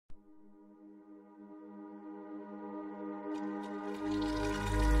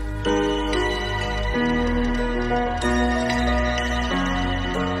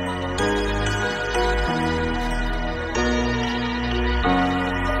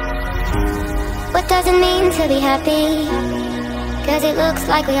What does it mean to be happy? Cause it looks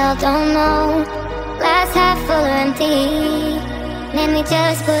like we all don't know. Glass half full or empty, and we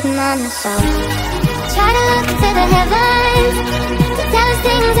just putting on the show. Try to look to the heavens to tell us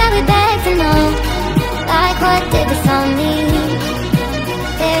things that we beg to know. Like what did the song mean?